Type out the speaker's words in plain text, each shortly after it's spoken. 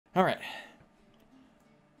All right.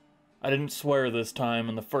 I didn't swear this time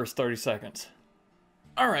in the first 30 seconds.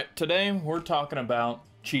 All right, today we're talking about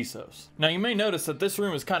Chisos. Now you may notice that this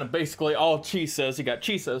room is kind of basically all Chisos. You got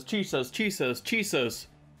Chisos, Chisos, Chisos, Chisos,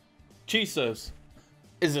 Chisos.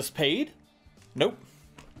 Is this paid? Nope.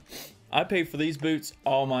 I paid for these boots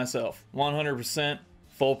all myself. 100%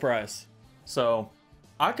 full price. So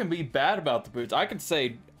I can be bad about the boots. I can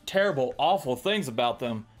say terrible, awful things about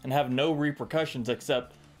them and have no repercussions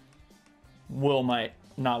except Will might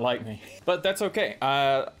not like me. But that's okay.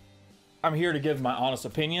 I'm here to give my honest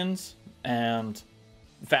opinions and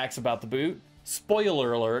facts about the boot.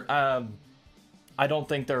 Spoiler alert, I don't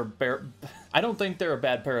think they're a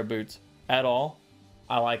bad pair of boots at all.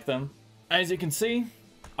 I like them. As you can see,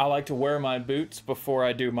 I like to wear my boots before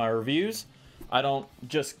I do my reviews. I don't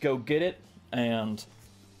just go get it and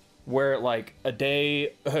wear it like a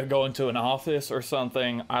day, go into an office or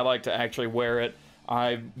something. I like to actually wear it.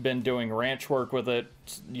 I've been doing ranch work with it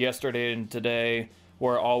yesterday and today.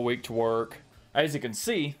 Wore it all week to work. As you can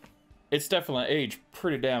see, it's definitely aged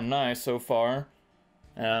pretty damn nice so far.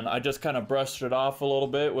 And I just kind of brushed it off a little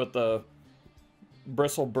bit with the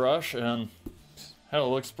bristle brush and hell, it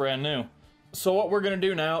looks brand new. So what we're going to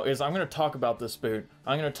do now is I'm going to talk about this boot.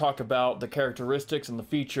 I'm going to talk about the characteristics and the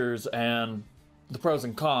features and the pros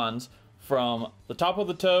and cons from the top of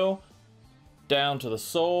the toe down to the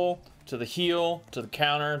sole, to the heel, to the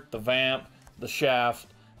counter, the vamp, the shaft,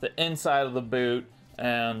 the inside of the boot,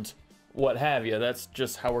 and what have you. That's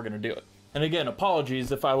just how we're going to do it. And again,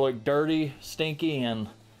 apologies if I look dirty, stinky, and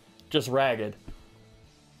just ragged.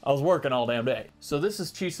 I was working all damn day. So this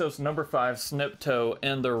is Chisos number 5 snip toe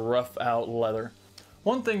in the rough out leather.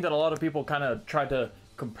 One thing that a lot of people kind of tried to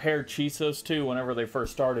compare Chisos to whenever they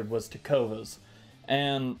first started was Tecovas.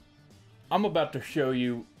 And I'm about to show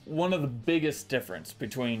you one of the biggest difference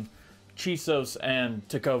between Chisos and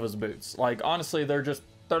Tecovas boots. Like honestly, they're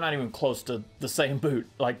not even close to the same boot,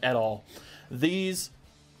 like at all. These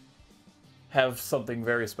have something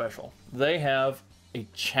very special. They have a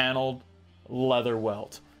channeled leather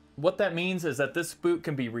welt. What that means is that this boot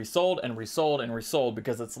can be resoled and resoled and resoled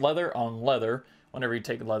because it's leather on leather. Whenever you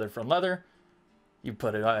take leather from leather, you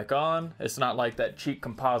put it back on. It's not like that cheap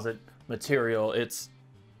composite material. It's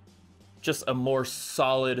just a more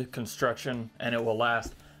solid construction and it will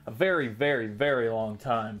last a very, very, very long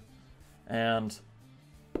time. And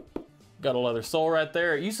got a leather sole right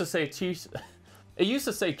there. It used to say Chisos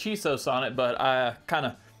on it, but I kind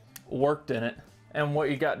of worked in it. And what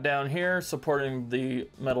you got down here supporting the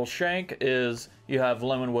metal shank is you have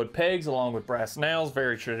lemon wood pegs along with brass nails,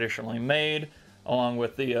 very traditionally made, along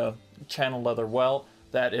with the channel leather welt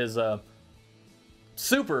that is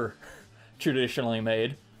super traditionally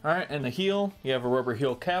made. All right, and the heel, you have a rubber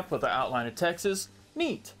heel cap with the outline of Texas.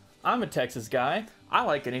 Neat. I'm a Texas guy. I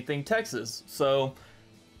like anything Texas. So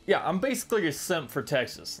yeah, I'm basically a simp for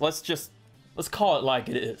Texas. Let's call it like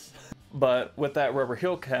it is. But with that rubber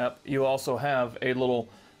heel cap, you also have a little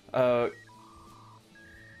kind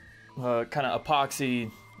of epoxy.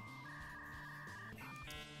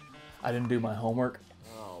 I didn't do my homework.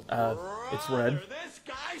 It's red. This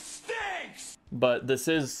guy stinks! But this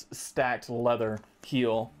is stacked leather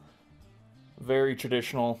heel. Very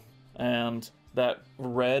traditional. And that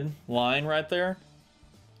red line right there,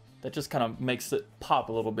 that just kind of makes it pop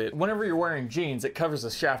a little bit. Whenever you're wearing jeans, it covers the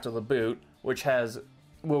shaft of the boot, which has,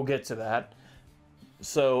 we'll get to that.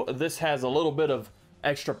 So this has a little bit of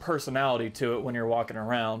extra personality to it when you're walking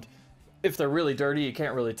around. If they're really dirty, you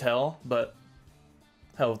can't really tell, but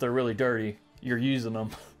hell, if they're really dirty, you're using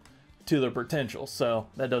them to their potential, so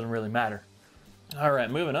that doesn't really matter. All right,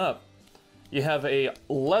 moving up, you have a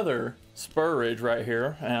leather spur ridge right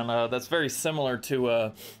here, and that's very similar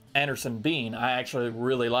to Anderson Bean. I actually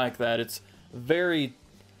really like that. It's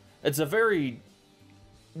a very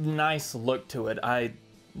nice look to it. I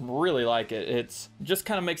really like it. It's just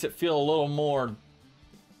kind of makes it feel a little more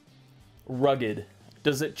rugged.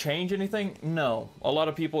 Does it change anything? No. A lot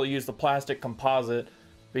of people use the plastic composite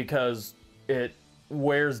because it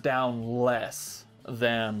wears down less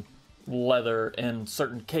than leather in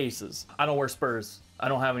certain cases. I don't wear spurs. I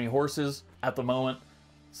don't have any horses at the moment,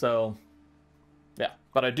 so yeah.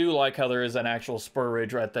 But I do like how there is an actual spur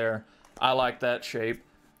ridge right there. I like that shape.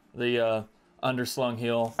 The underslung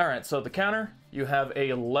heel. All right, so the counter, you have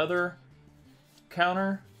a leather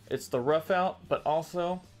counter. It's the rough out, but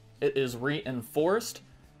also it is reinforced.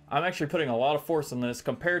 I'm actually putting a lot of force in this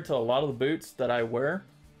compared to a lot of the boots that I wear.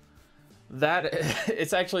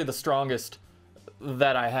 It's actually the strongest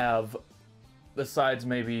that I have, besides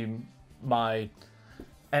maybe my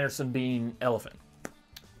Anderson Bean Elephant.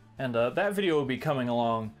 And that video will be coming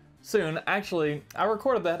along soon. Actually, I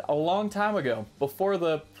recorded that a long time ago, before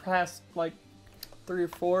the past, like, 3 or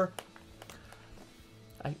 4.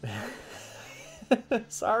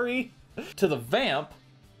 Sorry. To the vamp.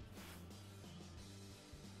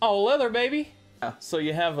 All leather, baby. Yeah, so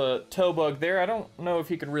you have a toe bug there. I don't know if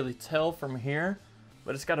you can really tell from here,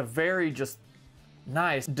 but it's got a very just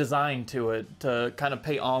nice design to it to kind of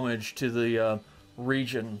pay homage to the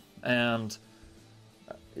region, and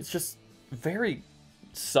it's just very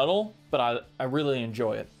subtle, but I really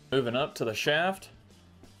enjoy it. Moving up to the shaft.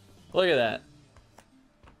 Look at that.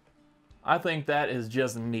 I think that is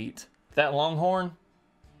just neat. That longhorn,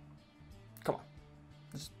 come on,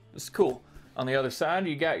 it's cool. On the other side,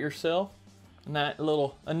 you got yourself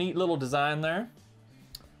a neat little design there,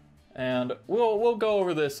 and we'll go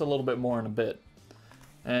over this a little bit more in a bit.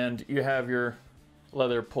 And you have your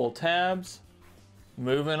leather pull tabs.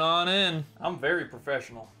 Moving on in. I'm very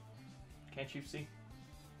professional. Can't you see?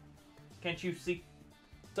 Can't you see?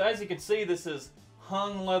 So as you can see, this is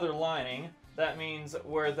hung leather lining. That means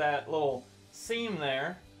where that little seam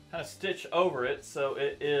there, kind of stitch over it so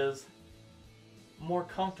it is more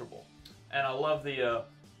comfortable. And I love the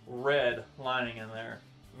red lining in there.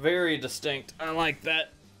 Very distinct. I like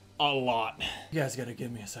that a lot. You guys gotta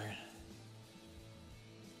give me a second.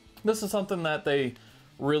 This is something that they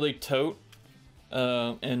really tote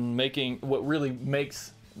in making what really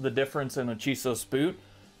makes the difference in a Chisos boot.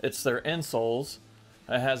 It's their insoles.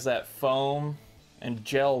 It has that foam and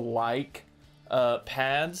gel-like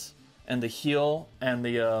pads and the heel and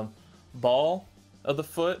the ball of the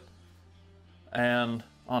foot, and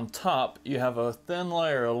on top you have a thin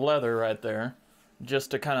layer of leather right there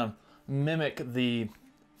just to kind of mimic the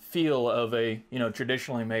feel of a, you know,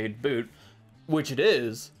 traditionally made boot, which it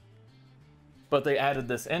is, but they added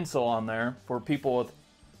this insole on there for people with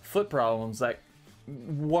foot problems that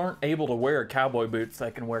weren't able to wear cowboy boots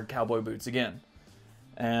that can wear cowboy boots again.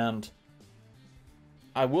 And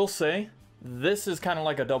I will say, this is kind of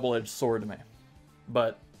like a double-edged sword to me,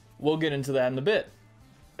 but we'll get into that in a bit.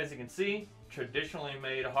 As you can see, traditionally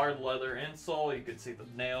made hard leather insole. You can see the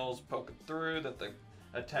nails poking through that they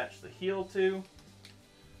attach the heel to.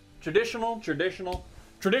 Traditional.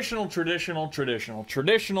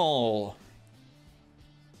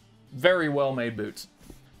 Very well made boots.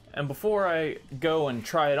 And before I go and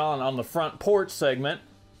try it on the front porch segment,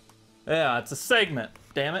 yeah, it's a segment,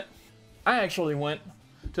 damn it. I actually went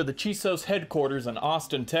to the Chisos headquarters in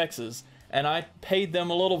Austin, Texas, and I paid them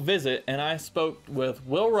a little visit, and I spoke with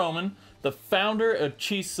Will Roman, the founder of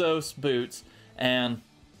Chisos Boots, and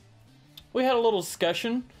we had a little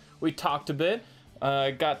discussion. We talked a bit.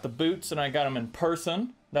 I got the boots and I got them in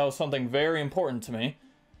person. That was something very important to me.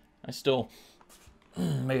 I still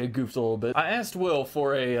may have goofed a little bit. I asked Will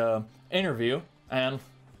for a interview, and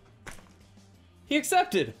he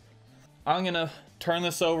accepted. I'm gonna turn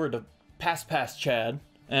this over to Past Chad,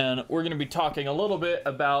 and we're gonna be talking a little bit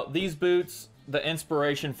about these boots, the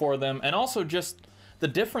inspiration for them, and also just the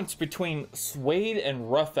difference between suede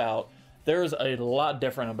and rough out. There's a lot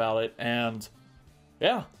different about it, and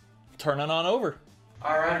yeah, turn it on over.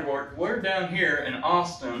 All right, we're down here in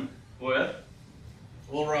Austin with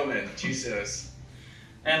Will Roman, Chisos.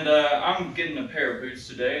 And I'm getting a pair of boots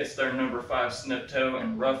today. It's their number 5 snip toe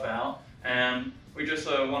and rough out, and we just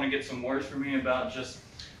want to get some words from you about just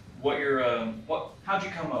what your how'd you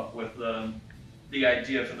come up with the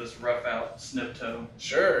idea for this rough out snip toe?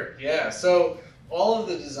 Sure, yeah. So all of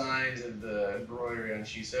the designs of the embroidery on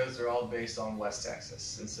Chisos are all based on West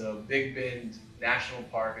Texas, and so Big Bend National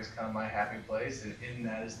Park is kind of my happy place, and in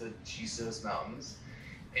that is the Chisos Mountains.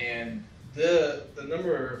 And the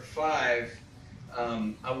number 5.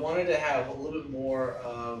 I wanted to have a little bit more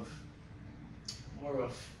of a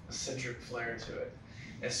centric flair to it,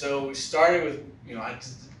 and so we started with, you know, I did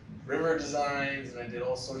river designs and I did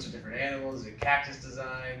all sorts of different animals, did cactus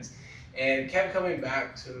designs, and kept coming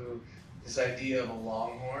back to this idea of a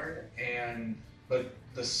longhorn but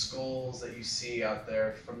the skulls that you see out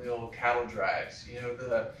there from the old cattle drives. You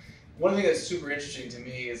know, one thing that's super interesting to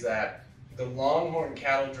me is that the longhorn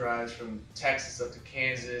cattle drives from Texas up to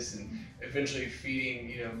Kansas and eventually feeding,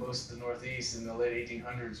 you know, most of the Northeast in the late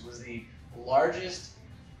 1800s was the largest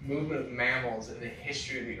movement of mammals in the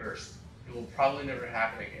history of the earth. It will probably never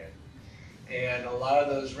happen again. And a lot of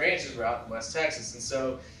those ranches were out in West Texas. And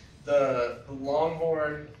so the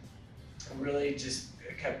longhorn really just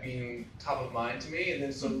kept being top of mind to me. And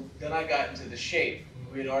then I got into the shape.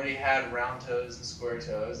 We had already had round toes and square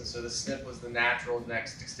toes, and so the snip was the natural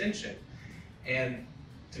next extension. And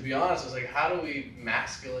to be honest, I was like, how do we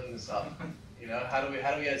masculine this up? You know, how do we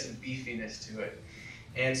add some beefiness to it?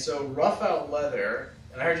 And so rough out leather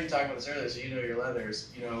and I heard you talk about this earlier, so you know your leathers.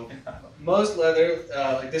 You know, most leather,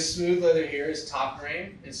 like this smooth leather here, is top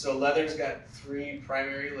grain, and so leather's got 3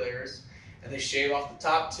 primary layers, and they shave off the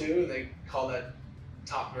top 2, and they call that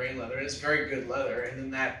top grain leather, and it's very good leather. And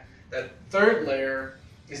then that 3rd layer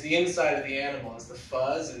is the inside of the animal, it's the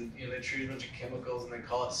fuzz, and you know they treat a bunch of chemicals, and they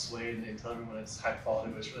call it suede, and they tell everyone it's high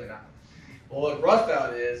quality, but it's really not. Well, what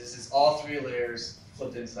Roughout is it's all 3 layers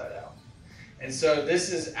flipped inside out. And so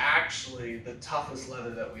this is actually the toughest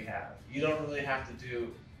leather that we have. You don't really have to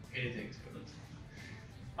do anything to it.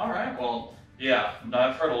 All right, well, yeah,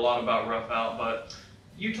 I've heard a lot about Roughout, but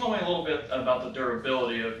you told me a little bit about the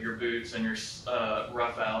durability of your boots and your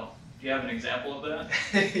Roughout. Do you have an example of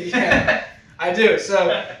that? Yeah, I do. So,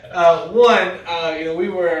 you know, we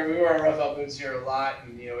wear our Roughout boots here a lot,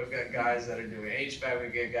 and you know, we've got guys that are doing HVAC,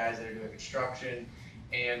 we've got guys that are doing construction.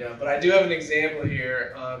 And but I do have an example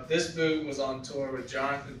here. This boot was on tour with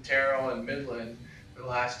Jonathan Terrell and Midland for the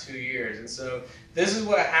last 2 years, and so this is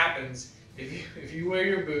what happens if you wear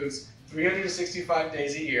your boots 365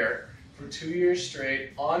 days a year for 2 years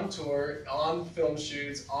straight on tour, on film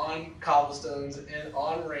shoots, on cobblestones, and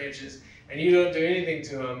on ranches, and you don't do anything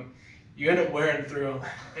to them. You end up wearing through them.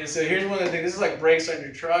 And so here's one of the things. This is like brakes on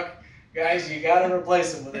your truck, guys. You got to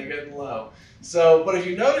replace them when they're getting low. So, but if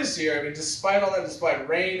you notice here, I mean, despite all that, despite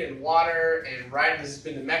rain and water and this has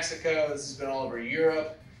been to Mexico, this has been all over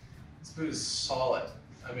Europe, this boot is solid.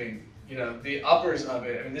 I mean, you know, the uppers of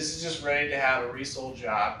it, I mean, this is just ready to have a resold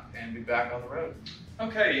job and be back on the road.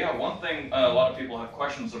 Okay, yeah, one thing a lot of people have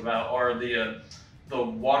questions about are the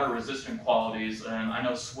water-resistant qualities, and I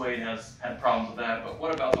know suede has had problems with that, but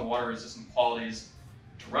what about the water-resistant qualities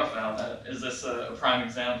to Roughout? Is this a prime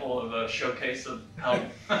example of a showcase of how?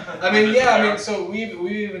 I mean, yeah. I mean, so we've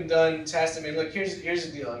even done tests. I mean, look, here's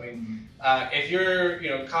the deal. I mean, if you're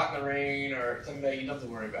caught in the rain or something like that, you don't have to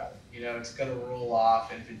worry about it. You know, it's gonna roll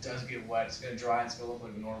off, and if it does get wet, it's gonna dry and it's gonna look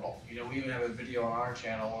like normal. You know, we even have a video on our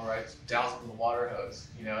channel where I douse it with a water hose.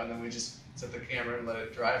 You know, and then we just set the camera and let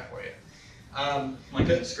it dry for you. Link in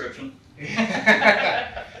the description.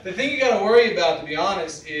 The thing you gotta worry about, to be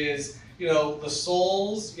honest, is the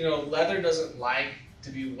soles. Leather doesn't like to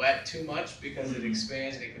be wet too much because it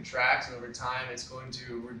expands and it contracts, and over time it's going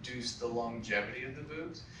to reduce the longevity of the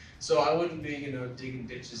boot. So I wouldn't be, digging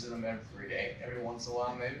ditches in them every day. Every once in a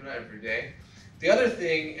while, maybe not every day. The other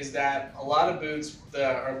thing is that a lot of boots,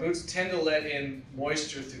 our boots tend to let in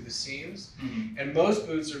moisture through the seams, and most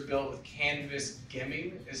boots are built with canvas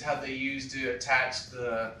gimming, is how they use to attach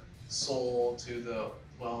the sole to the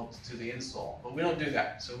weld to the insole. But we don't do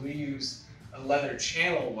that. So we use a leather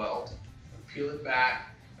channel weld, we peel it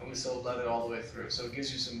back, and we sew leather all the way through. So it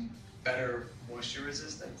gives you some better moisture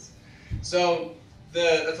resistance. So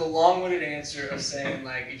that's a long-winded answer of saying,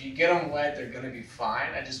 like, if you get them wet, they're going to be fine.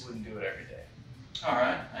 I just wouldn't do it every day. All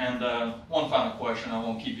right, and one final question. I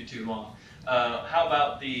won't keep you too long. How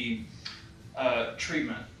about the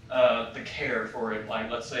treatment, the care for it?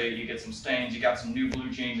 Like, let's say you get some stains, you got some new blue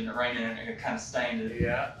jeans and it rained and it kind of stained it.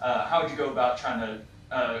 Yeah. How would you go about trying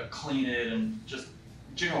to clean it and just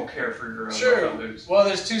general care for your Sure. boots? Well,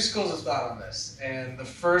 there's 2 schools of thought on this, and the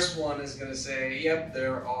first one is going to say, yep,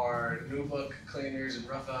 there are new look cleaners and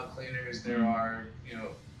Roughout cleaners. There are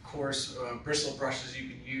coarse bristle brushes you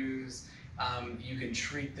can use. You can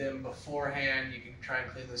treat them beforehand. You can try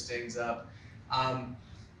and clean those things up.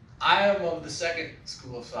 I am of the second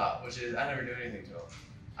school of thought, which is I never do anything to them.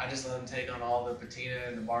 I just let them take on all the patina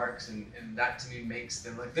and the marks, and that to me makes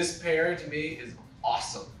them, like, this pair to me is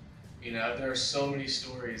awesome. There are so many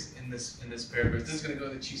stories in this pair of boots. This is going to go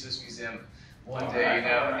to the Chisos Museum one day,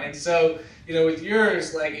 Right. And so, with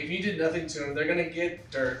yours, like, if you did nothing to them, they're going to get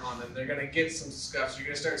dirt on them. They're going to get some scuffs. You're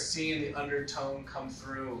going to start seeing the undertone come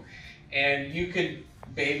through. And you could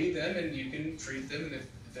baby them and you can treat them, and if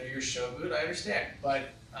they're your show boot, I understand. But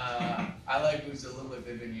I like boots that look like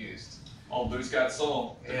they've been used. All boots got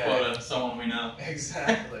soul, to quote someone we know.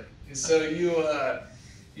 Exactly. So the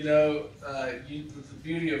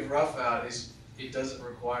beauty of Roughout is it doesn't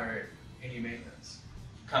require any maintenance.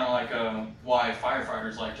 Kind of like why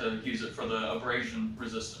firefighters like to use it for the abrasion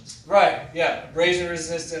resistance. Right, yeah. Abrasion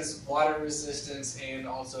resistance, water resistance, and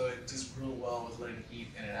also it does real well with letting heat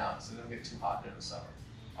in and out, so it doesn't get too hot during the summer.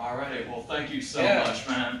 Alrighty, well, thank you so much,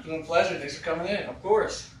 man. It's been a pleasure. Thanks for coming in. Of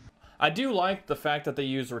course. I do like the fact that they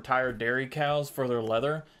use retired dairy cows for their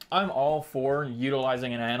leather. I'm all for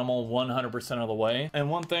utilizing an animal 100% of the way. And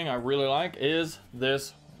one thing I really like is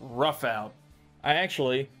this Roughout. I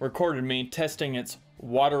actually recorded me testing its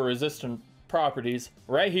water resistant properties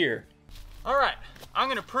right here. Alright, I'm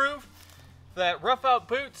gonna prove that Roughout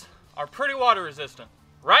boots are pretty water resistant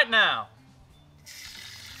right now.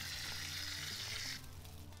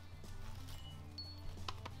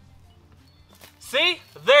 See?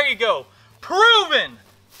 There you go. Proven!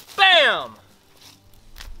 Bam!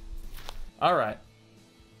 Alright.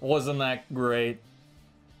 Wasn't that great?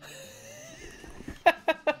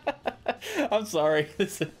 I'm sorry.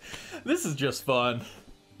 This is just fun.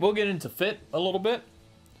 We'll get into fit a little bit.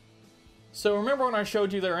 So remember when I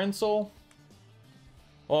showed you their insole?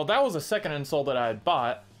 Well, that was the second insole that I had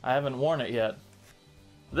bought. I haven't worn it yet.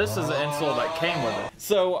 This is the insole that came with it.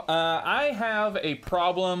 So I have a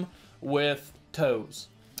problem with toes.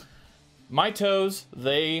 My toes,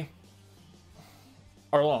 they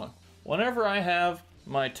are long. Whenever I have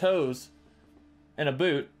my toes in a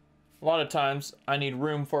boot, a lot of times I need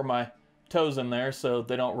room for my toes in there so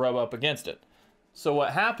they don't rub up against it. So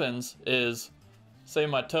what happens is, say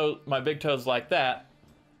my big toe's like that,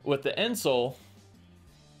 with the insole,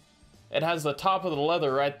 it has the top of the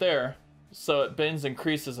leather right there, so it bends and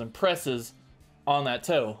creases and presses on that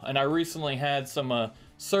toe. And I recently had some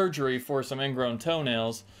surgery for some ingrown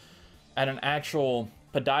toenails at an actual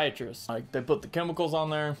podiatrist. Like, they put the chemicals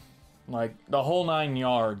on there, like the whole 9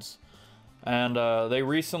 yards. And they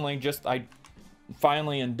recently I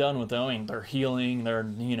finally am done with them. I mean, they're healing,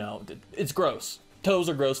 it's gross. Toes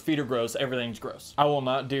are gross, feet are gross, everything's gross. I will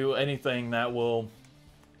not do anything that will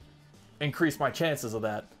increase my chances of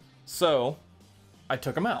that. So, I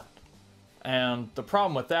took them out. And the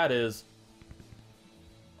problem with that is,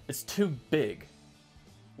 it's too big,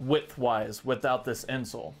 width-wise, without this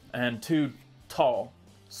insole, and too tall.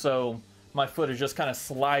 So, my foot is just kind of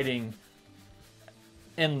sliding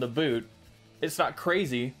in the boot. It's not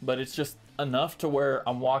crazy, but it's just enough to where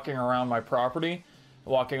I'm walking around my property,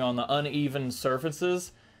 walking on the uneven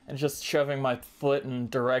surfaces, and just shoving my foot in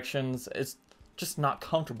directions. It's just not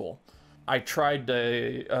comfortable. I tried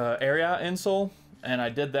the area insole, and I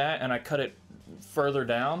did that, and I cut it further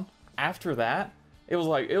down. After that, it was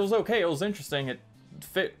okay, it was interesting, it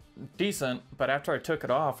fit decent, but after I took it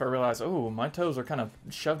off, I realized, oh, my toes are kind of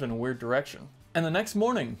shoved in a weird direction. And the next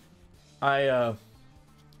morning, I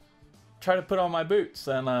tried to put on my boots,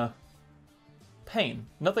 and pain.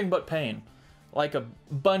 Nothing but pain. Like a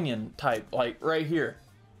bunion type, like right here.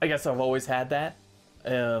 I guess I've always had that.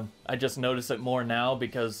 I just notice it more now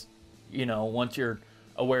because, once you're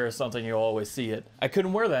aware of something, you'll always see it. I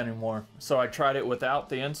couldn't wear that anymore, so I tried it without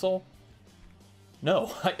the insole.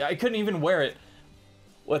 No, I couldn't even wear it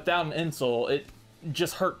without an insole. It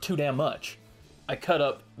just hurt too damn much. I cut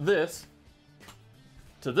up this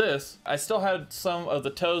to this. I still had some of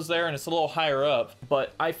the toes there, and it's a little higher up,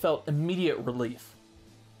 but I felt immediate relief.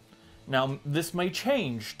 Now, this may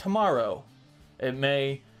change tomorrow. It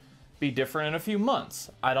may be different in a few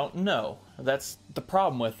months. I don't know. That's the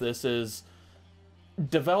problem with this, is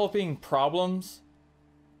developing problems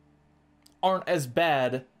aren't as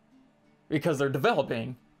bad because they're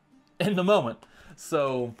developing in the moment.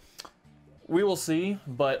 So we will see,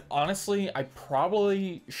 but honestly, I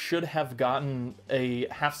probably should have gotten a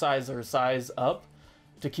half size or size up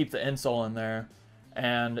to keep the insole in there.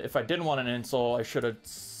 And if I didn't want an insole, I should have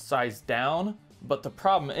sized down. But the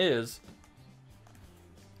problem is,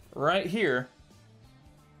 right here,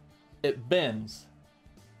 it bends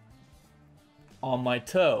on my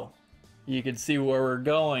toe. You can see where we're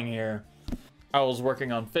going here. I was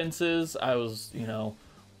working on fences. I was,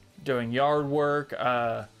 doing yard work.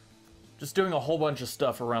 Just doing a whole bunch of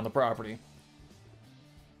stuff around the property.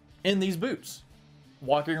 In these boots.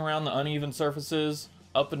 Walking around the uneven surfaces,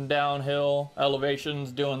 up and down hill,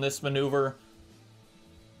 elevations, doing this maneuver.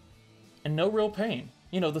 And no real pain.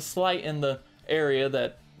 The slight in the area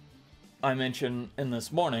that I mentioned in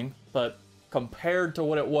this morning, but compared to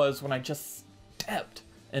what it was when I just stepped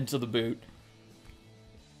into the boot,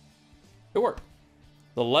 it worked.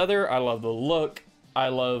 The leather, I love the look, I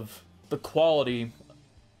love the quality,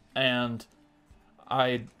 and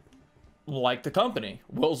I like the company.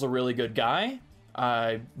 Will's a really good guy.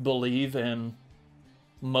 I believe in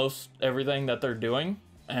most everything that they're doing,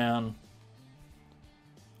 and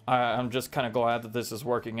I'm just kind of glad that this is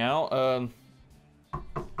working out.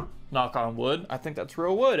 Knock on wood. I think that's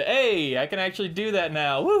real wood. Hey, I can actually do that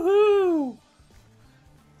now. Woohoo!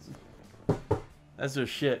 That's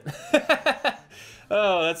just shit.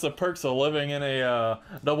 Oh, that's the perks of living in a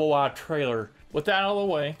double wide trailer. With that out of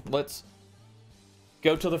the way, let's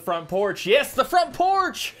go to the front porch. Yes, the front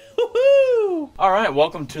porch! Woohoo! Alright,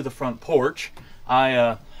 welcome to the front porch.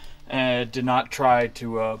 I did not try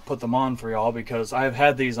to put them on for y'all because I've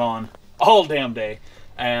had these on all damn day.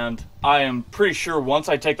 And I am pretty sure once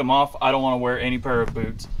I take them off, I don't want to wear any pair of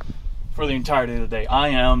boots for the entirety of the day. I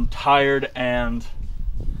am tired and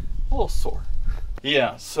a little sore.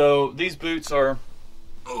 Yeah, so these boots are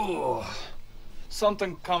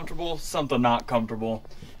something comfortable, something not comfortable.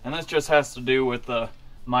 And this just has to do with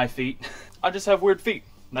my feet. I just have weird feet.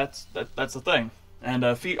 That's the thing.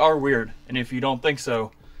 And feet are weird. And if you don't think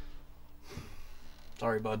so,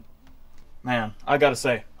 sorry, bud. Man, I gotta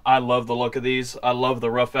say, I love the look of these. I love the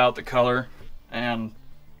rough out, the color, and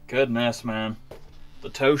goodness, man, the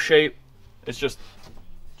toe shape, it's just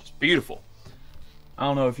beautiful. I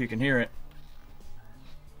don't know if you can hear it.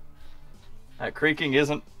 That creaking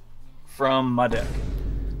isn't from my deck.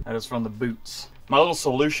 That is from the boots. My little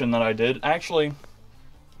solution that I did, actually,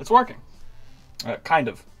 it's working. Kind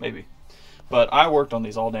of, maybe. But I worked on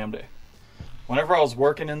these all damn day. Whenever I was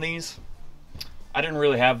working in these, I didn't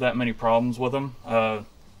really have that many problems with them.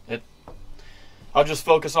 I'll just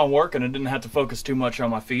focus on work, and I didn't have to focus too much on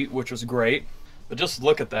my feet, which was great. But just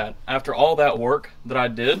look at that. After all that work that I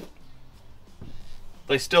did,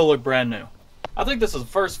 they still look brand new. I think this is the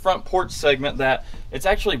first front porch segment that it's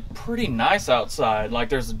actually pretty nice outside. Like,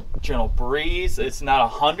 there's a gentle breeze. It's not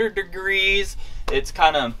 100 degrees. It's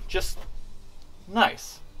kind of just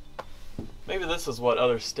nice. Maybe this is what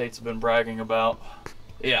other states have been bragging about.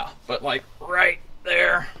 Yeah, but like right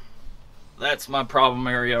there, that's my problem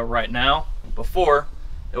area right now. Before,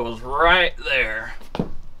 it was right there.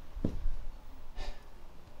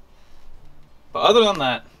 But other than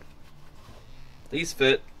that, these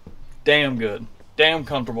fit damn good. Damn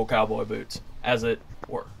comfortable cowboy boots, as it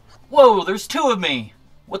were. Whoa, there's two of me.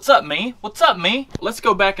 What's up, me? What's up, me? Let's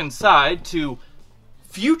go back inside to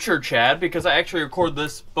future Chad, because I actually recorded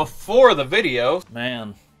this before the video.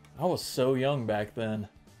 Man, I was so young back then.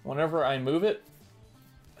 Whenever I move it,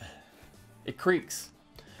 it creaks.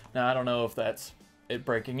 Now, I don't know if that's it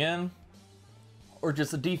breaking in or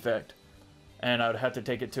just a defect. And I would have to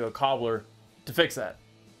take it to a cobbler to fix that.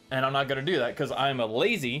 And I'm not going to do that because I'm a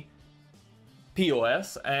lazy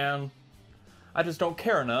POS and I just don't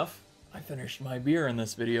care enough. I finished my beer in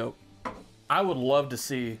this video. I would love to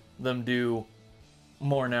see them do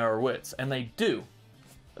more narrow widths, and they do.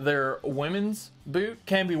 Their women's boot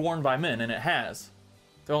can be worn by men, and it has.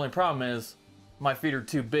 The only problem is my feet are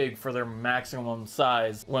too big for their maximum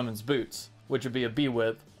size women's boots, which would be a B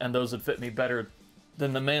width, and those would fit me better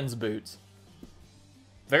than the men's boots.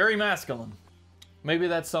 Very masculine. Maybe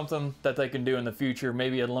that's something that they can do in the future,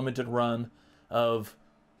 maybe a limited run of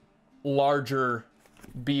larger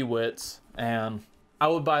B widths, and I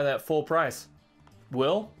would buy that full price.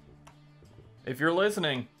 Will, if you're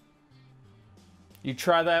listening, you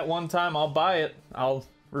try that one time, I'll buy it. I'll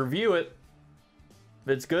review it.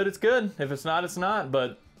 If it's good, it's good. If it's not, it's not.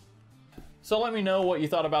 But so let me know what you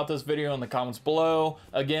thought about this video in the comments below.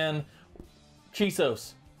 Again,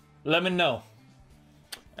 Chisos, let me know.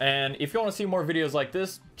 And if you want to see more videos like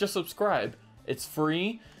this, just subscribe. It's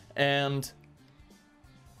free, and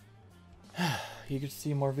you get to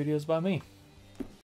see more videos by me.